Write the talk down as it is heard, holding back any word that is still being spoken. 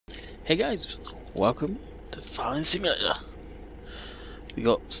Hey guys, welcome to Farming Simulator. We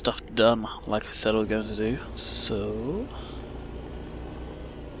got stuff done like I said I was going to do, so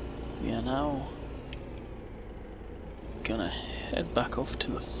we are now gonna head back off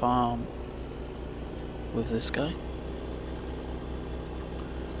to the farm with this guy.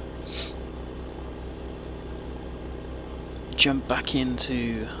 Jump back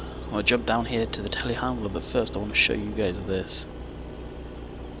into, or jump down here to the telehandler, but first I want to show you guys this.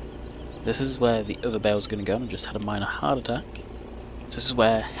 This is where the other bale's going to go, and I just had a minor heart attack. This is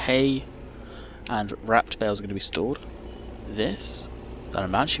where hay and wrapped bales are going to be stored. This, that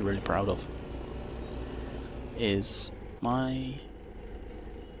I'm actually really proud of, is my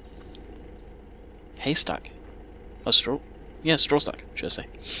hay stack. Oh, straw? Yeah, straw stack, should I say.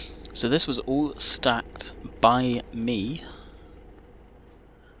 So this was all stacked by me.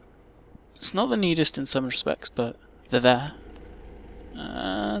 It's not the neatest in some respects, but they're there.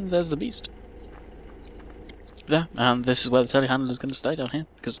 And there's the beast. There, and this is where the telehandler is going to stay down here,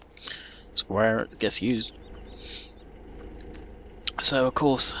 because it's where it gets used. So, of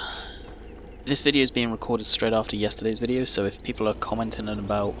course, this video is being recorded straight after yesterday's video, so if people are commenting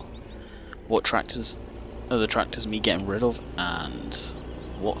about what tractors, other tractors me getting rid of, and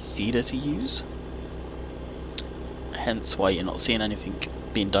what feeder to use, hence why you're not seeing anything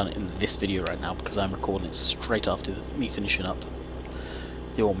being done in this video right now, because I'm recording it straight after me finishing up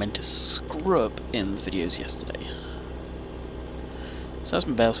the momentous scrub in the videos yesterday. So that's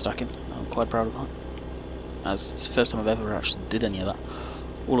my bale stacking. I'm quite proud of that, as it's the first time I've ever actually did any of that.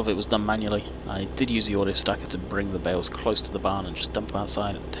 All of it was done manually. I did use the auto stacker to bring the bales close to the barn and just dump them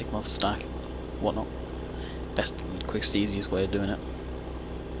outside and take them off the stack and whatnot. Best and quickest, easiest way of doing it.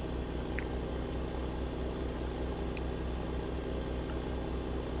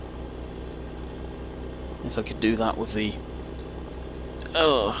 If I could do that with the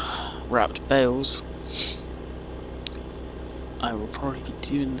wrapped bales, I will probably be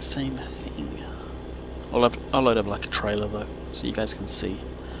doing the same thing. I'll load up like a trailer though, so you guys can see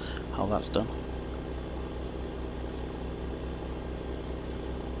how that's done.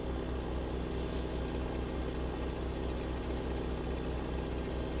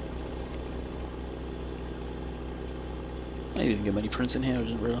 I even get many prints in here, I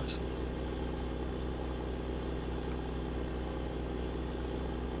didn't realise.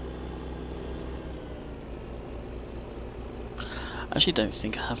 I actually don't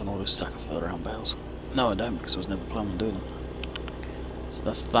think I have an auto stacker for the round bales. No, I don't, because I was never planning on doing them. So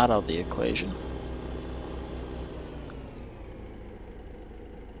that's that out of the equation.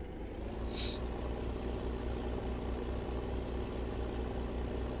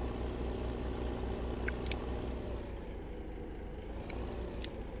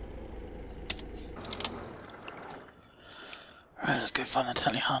 Right, let's go find the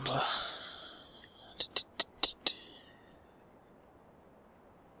telehandler.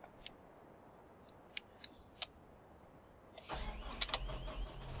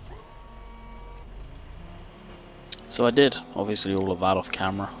 So I did, obviously, all of that off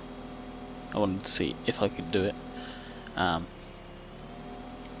camera. I wanted to see if I could do it.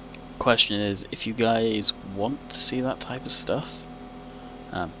 Question is, if you guys want to see that type of stuff,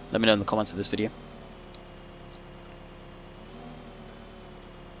 let me know in the comments of this video.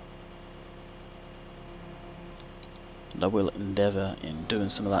 And I will endeavour in doing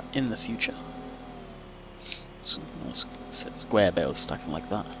some of that in the future. So let's set square bales stacking like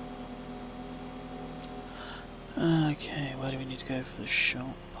that. Okay, where do we need to go for the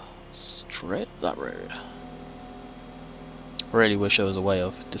shop? Straight up that road. I really wish there was a way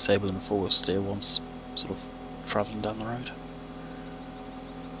of disabling the forward steer once sort of travelling down the road.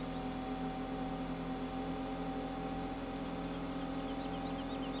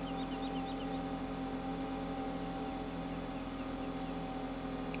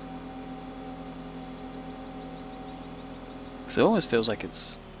 Because it almost feels like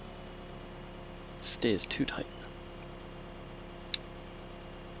it's steers too tight.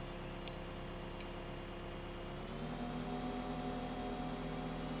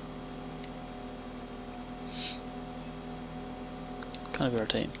 Kind of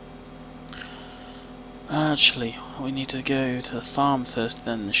irritating. Actually, we need to go to the farm first,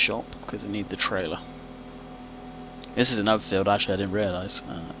 then the shop, because I need the trailer. This is another field, actually I didn't realise.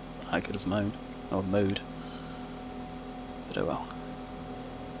 I could have mown, or mowed. But oh well.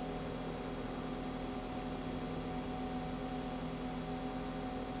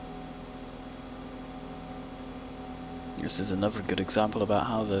 This is another good example about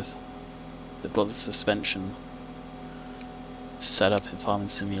how they've got the suspension set up in Farming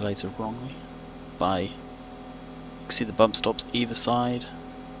Simulator wrongly. By, you can see the bump stops either side,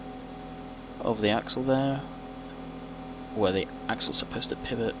 of the axle there, where the axle's supposed to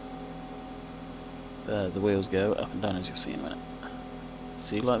pivot. The wheels go up and down, as you'll see in a minute.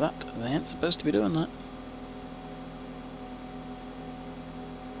 See, like that? They ain't supposed to be doing that.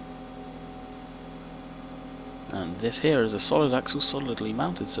 And this here is a solid axle, solidly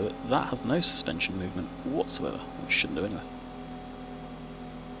mounted, so that has no suspension movement whatsoever. It shouldn't do anyway.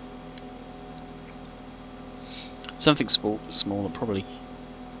 Something small that probably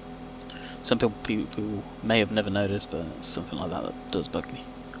some people may have never noticed, but something like that does bug me.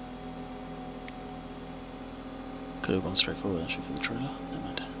 Could have gone straight forward actually for the trailer. Never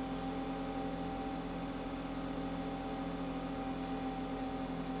mind.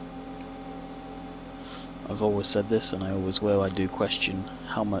 I've always said this, and I always will. I do question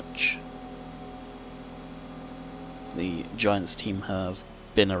how much the Giants team have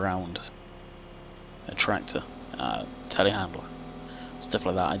been around a tractor, telehandler, stuff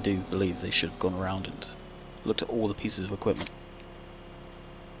like that. I do believe they should have gone around and looked at all the pieces of equipment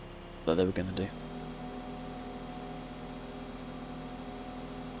that they were going to do.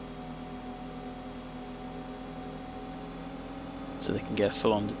 So they can get a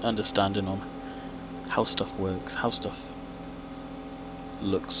full-on understanding on how stuff works, how stuff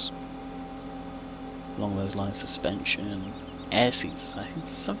looks along those lines. Suspension, air seats. I think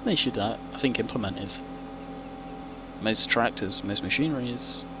something they should, implement is most tractors, most machinery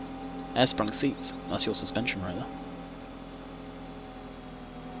is air-sprung seats. That's your suspension right there.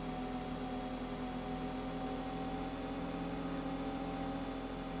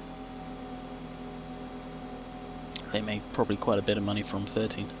 They made probably quite a bit of money from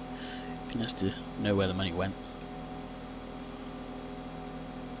 13. It'd be nice to know where the money went.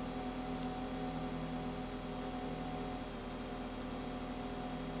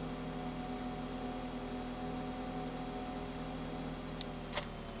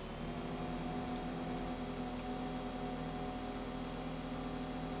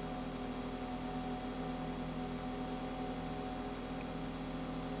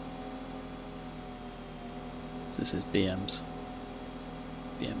 So this is BM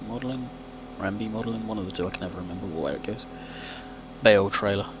modelling, or MB modelling, one of the two. I can never remember where it goes. Bale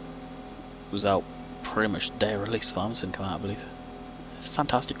trailer was out pretty much day of release. Farmers didn't come out, I believe. It's a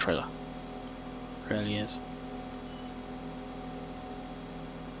fantastic trailer, it really is.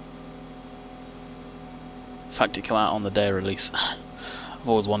 In fact, it came out on the day of release. I've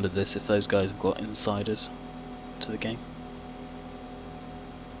always wondered this, if those guys have got insiders to the game,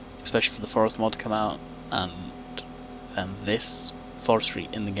 especially for the forest mod to come out and this forestry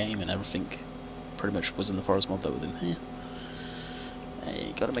in the game and everything pretty much was in the forest mod that was in here.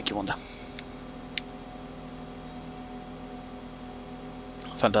 You gotta make you wonder.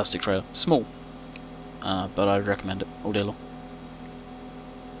 Fantastic trailer. Small, but I'd recommend it all day long.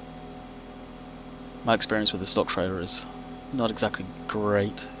 My experience with the stock trailer is not exactly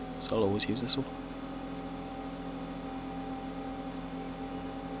great, so I'll always use this one.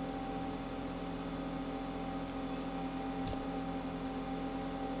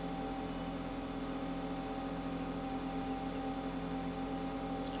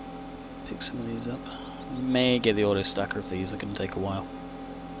 Pick some of these up. You may get the auto stacker of these, they're going to take a while.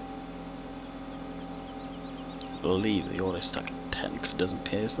 I believe the auto stacker technically doesn't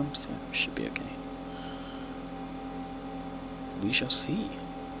pierce them, so it should be okay. We shall see.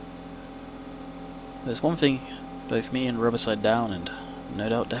 There's one thing both me and Rubberside Down and no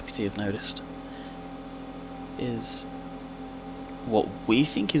doubt Deputy have noticed, is what we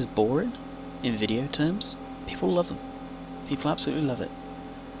think is boring in video terms, people love them. People absolutely love it.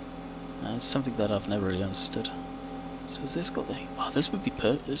 It's something that I've never really understood. So has this got the... Oh, this would be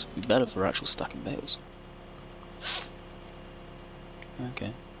better for actual stacking bales.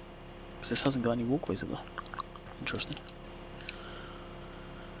 Okay. Because this hasn't got any walkways up there. Interesting.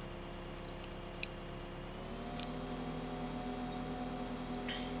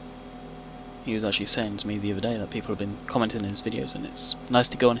 He was actually saying to me the other day that people have been commenting in his videos, and it's nice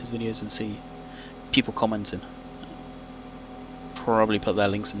to go on his videos and see people commenting. Probably put their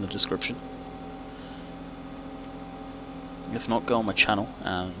links in the description. If not, go on my channel,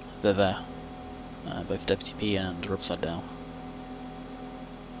 and they're there. Both Deputy P and Rubberside Down.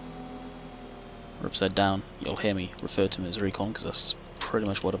 Rubberside Down, you'll hear me refer to him as Recon, because that's pretty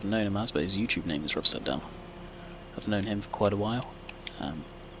much what I've known him as, but his YouTube name is Rubberside Down. I've known him for quite a while.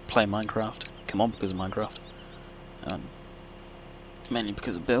 Play Minecraft, come on because of Minecraft. Mainly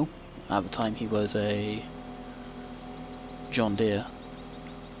because of Bill. At the time he was a John Deere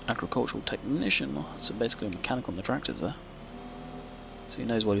agricultural technician, so basically a mechanic on the tractors there. So he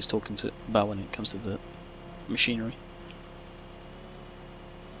knows what he's talking about when it comes to the machinery.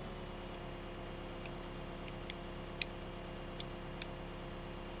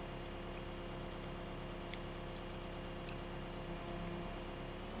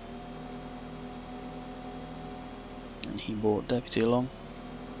 he brought Deputy along.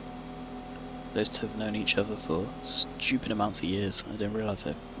 Those two have known each other for stupid amounts of years. I didn't realise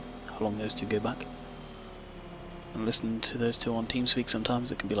how long those two go back. And listening to those two on TeamSpeak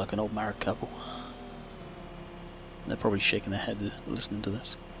sometimes, it can be like an old married couple. They're probably shaking their heads listening to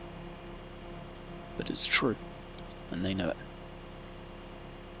this. But it's true, and they know it.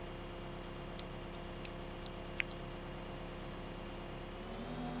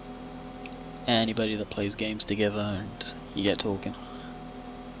 Anybody that plays games together and you get talking,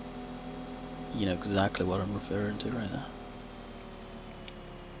 you know exactly what I'm referring to right there.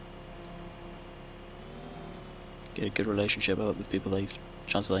 Get a good relationship up with people that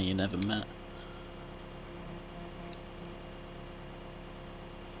chances are you never met.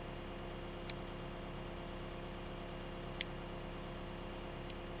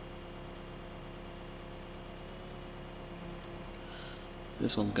 So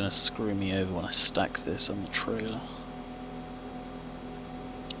this one's gonna screw me over when I stack this on the trailer.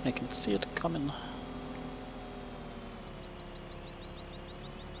 I can see it coming.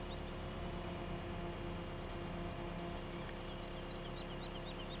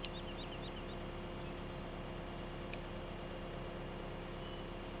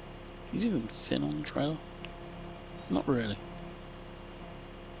 Is even thin on the trailer? Not really.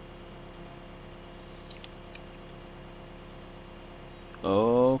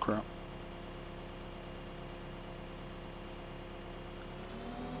 Oh crap.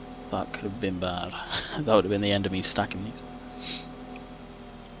 That could have been bad. That would have been the end of me stacking these.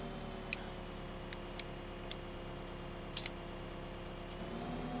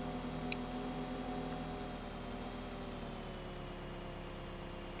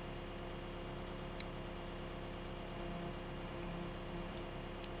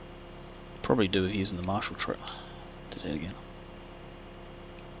 Probably do it using the Marshall trip. Did it again.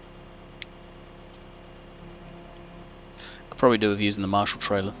 Could probably do with using the Marshall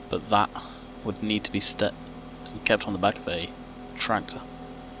trailer, but that would need to be kept on the back of a tractor.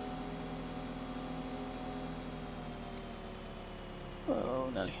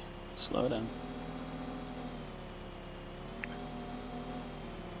 Oh, Nelly, slow down.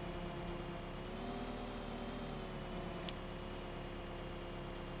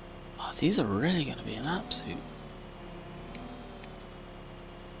 Oh, these are really going to be an absolute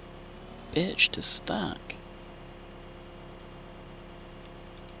bitch to stack.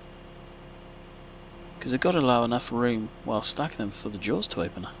 Because they've got to allow enough room while stacking them for the jaws to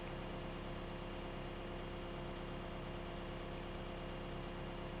open.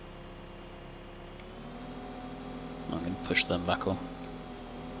 I'm going to push them back on.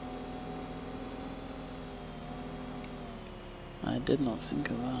 I did not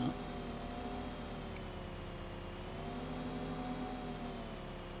think of that.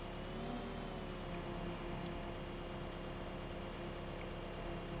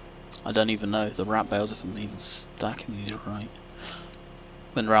 I don't even know the wrap bales if I'm even stacking these right.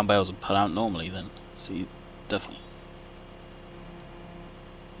 When round bales are put out normally, then see, definitely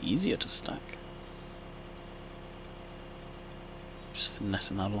easier to stack. Just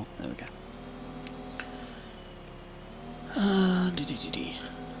finessing that along. There we go.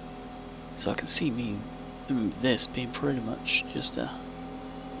 So I can see this being pretty much just a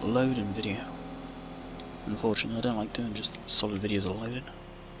loading video. Unfortunately, I don't like doing just solid videos of loading.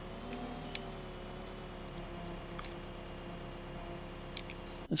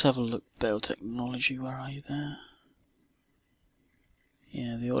 Let's have a look. Bale technology, where are you there?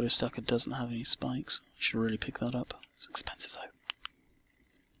 Yeah, the audio stacker doesn't have any spikes. Should really pick that up. It's expensive though.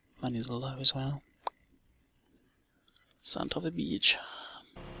 Money's low as well. Santa Fe Beach.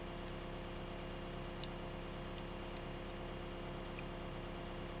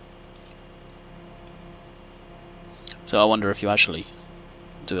 So I wonder if you actually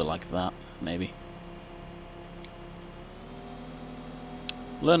do it like that, maybe.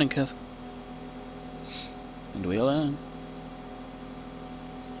 Learning curve. And we learn.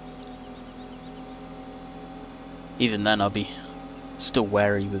 Even then I'll be still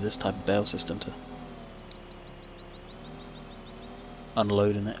wary with this type of bale system to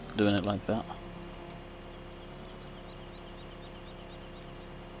unloading it, doing it like that.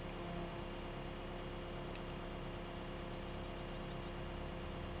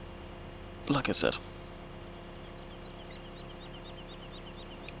 Like I said,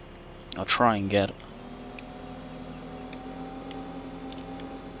 I'll try and get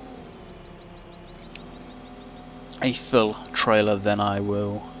a full trailer, then I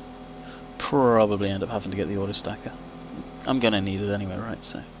will probably end up having to get the auto stacker. I'm gonna need it anyway, right?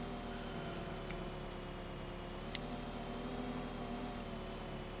 So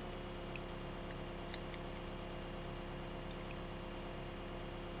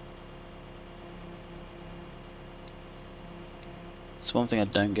So one thing I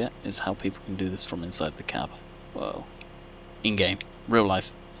don't get is how people can do this from inside the cab. Whoa. In-game. Real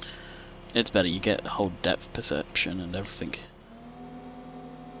life. It's better, you get the whole depth perception and everything.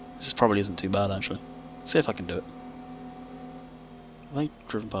 This probably isn't too bad actually. See if I can do it. Have I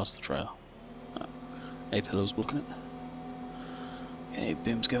driven past the trail? Oh. A-pillow's blocking it. Okay,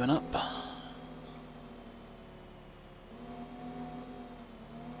 boom's going up.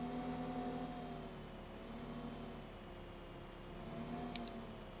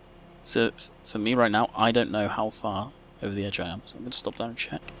 So, for me right now, I don't know how far over the edge I am, so I'm going to stop there and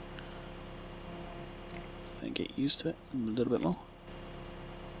check. So I can get used to it a little bit more.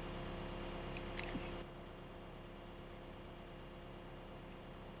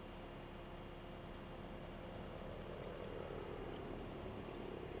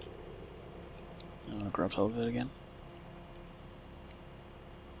 I grabbed hold of it again.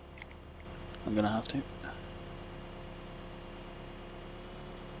 I'm going to have to.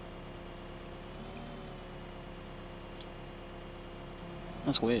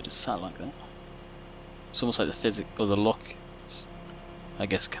 That's weird, it's sat like that. It's almost like the physics, or the lock, I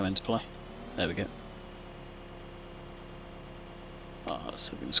guess, come into play. There we go. Oh, that's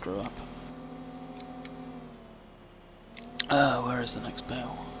so gonna screw up. Where is the next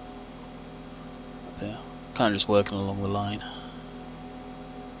bale? Up here. Kind of just working along the line.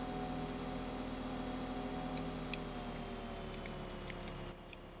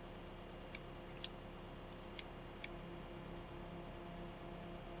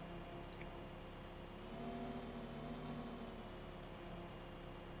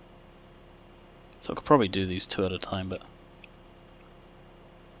 So I could probably do these two at a time, but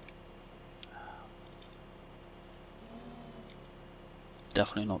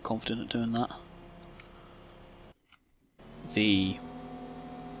definitely not confident at doing that. The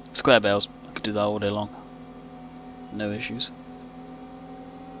square bales, I could do that all day long. No issues.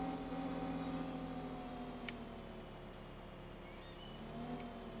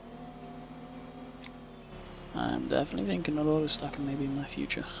 I'm definitely thinking of auto stacking maybe in my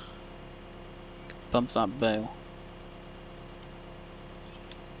future. Bump that bale.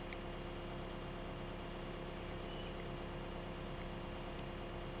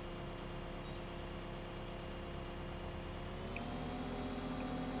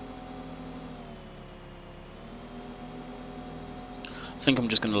 I think I'm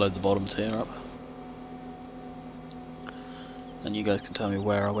just going to load the bottom tier up. And you guys can tell me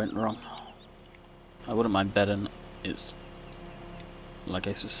where I went wrong. I wouldn't mind betting it's like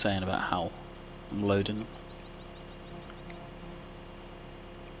I was saying about how I'm loading them.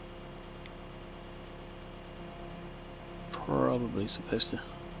 Probably supposed to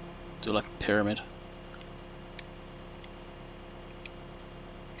do like a pyramid.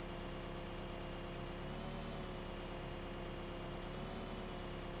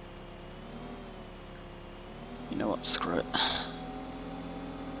 You know what, screw it.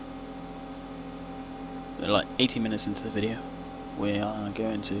 We're like 80 minutes into the video. We are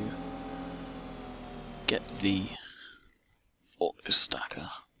going to get the auto stacker.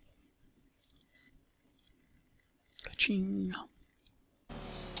 Ka-ching. I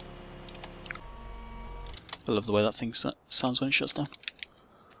love the way that thing sounds when it shuts down.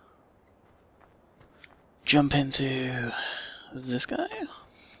 Jump into this guy.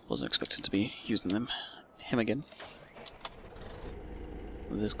 Wasn't expecting to be using him again.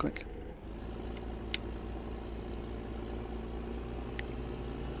 This quick.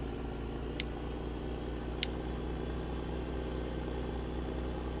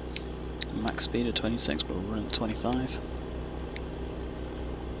 Max speed of 26, but we're running at 25.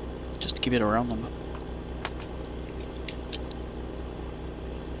 Just to keep it a round number.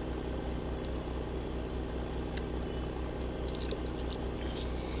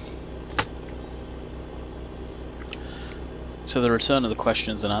 So the return of the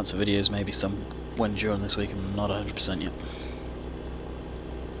questions and answer videos may be when during this week. I'm not 100% yet.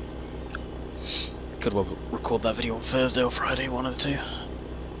 Could well record that video on Thursday or Friday, one of the two.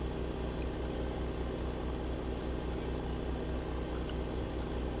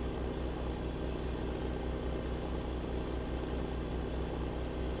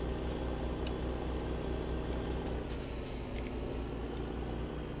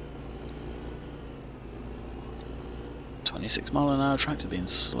 .6 mph tractor being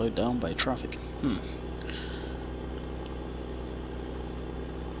slowed down by traffic.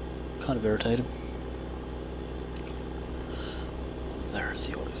 Kind of irritating. There's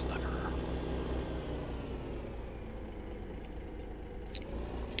the auto stacker.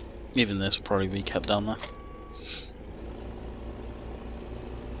 Even this will probably be kept down there.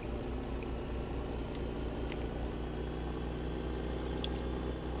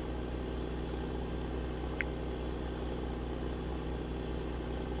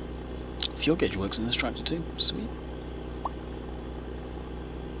 fuel gauge works in this tractor too. Sweet.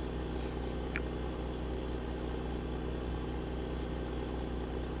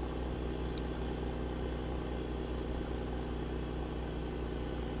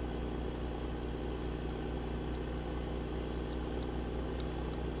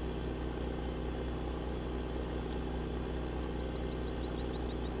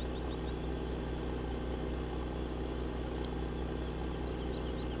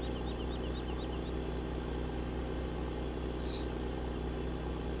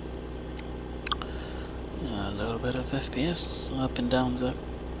 A little bit of FPS up and down there.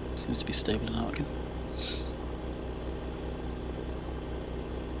 Seems to be stable now again.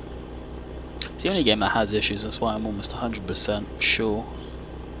 It's the only game that has issues, that's why I'm almost 100% sure,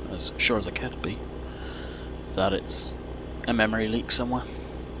 as sure as I can be, that it's a memory leak somewhere.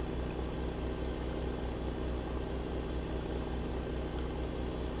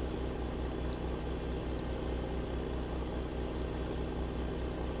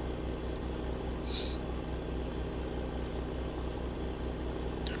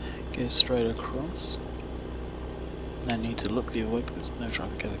 Go straight across. I need to look the other way because no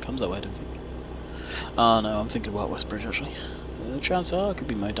traffic ever comes that way, I don't think. Oh no, I'm thinking about Westbridge actually. So the chances are I could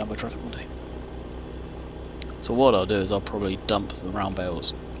be mowed down by traffic one day. So what I'll do is I'll probably dump the round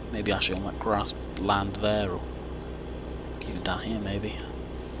bales, maybe actually on that grass land there, or even down here maybe.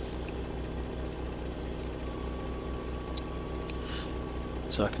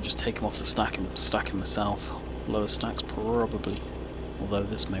 So I can just take them off the stack and stack them myself. Lower stacks probably. Although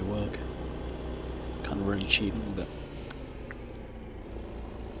this may work. Kind of really cheating, but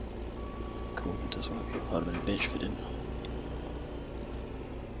cool, it does work. I'd have been a bitch if it didn't.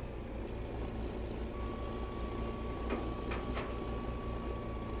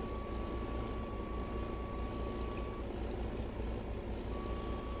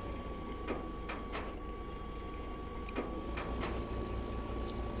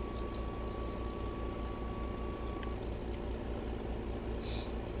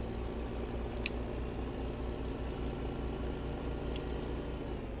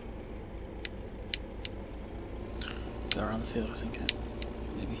 Go around the field, I think,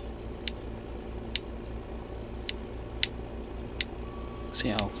 maybe. See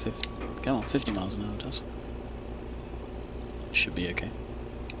how 50, come on, 50 miles an hour does. Should be okay.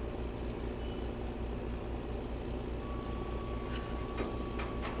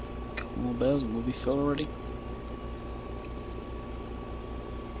 Couple more bales and we'll be full already.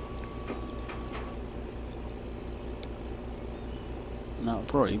 And that will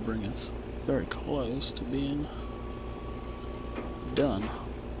probably bring us very close to being done.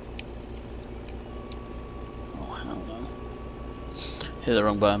 Oh hell no. Hit the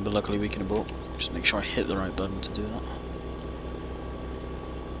wrong button, but luckily we can abort. Just make sure I hit the right button to do that.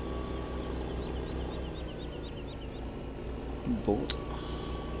 Abort.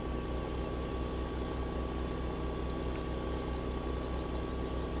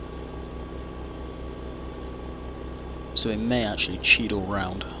 So we may actually cheat all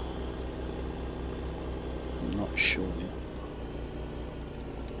round. I'm not sure yet.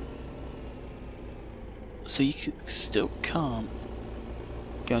 So you still can't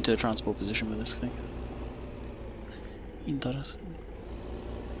go into a transport position with this thing. Interesting.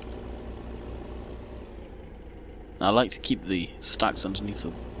 I like to keep the stacks underneath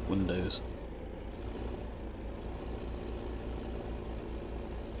the windows.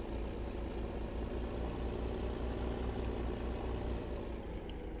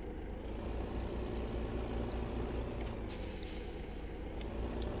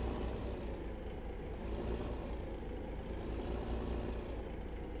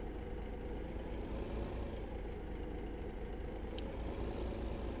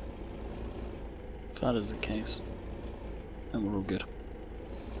 If that is the case, then we're all good.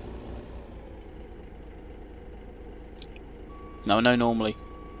 Now I know normally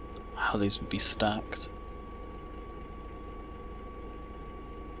how these would be stacked.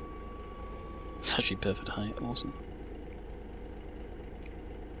 It's actually perfect height, awesome.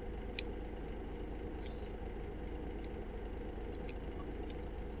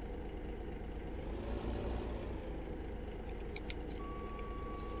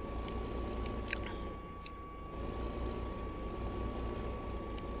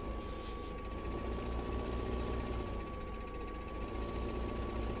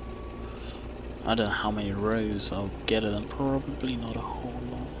 I don't know how many rows I'll get it, and probably not a whole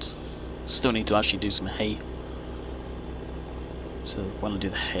lot. Still need to actually do some hay. So when I do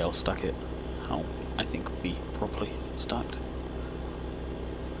the hay, I'll stack it how I think will be properly stacked.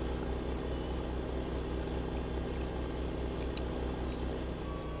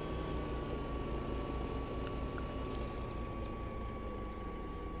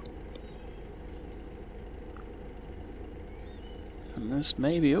 And this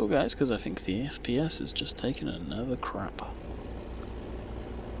may be all, guys, because I think the FPS is just taking another crap.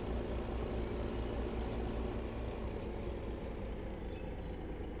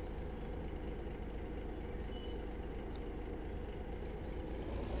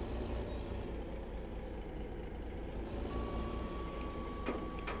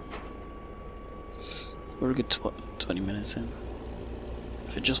 We're a good 20 minutes in.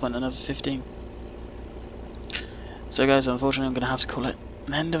 If it just went another 15. So guys, unfortunately I'm going to have to call it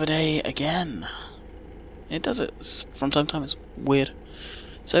an end of a day again. It does it from time to time, it's weird.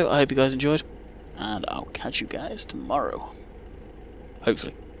 So I hope you guys enjoyed, and I'll catch you guys tomorrow.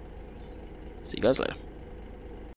 Hopefully. See you guys later.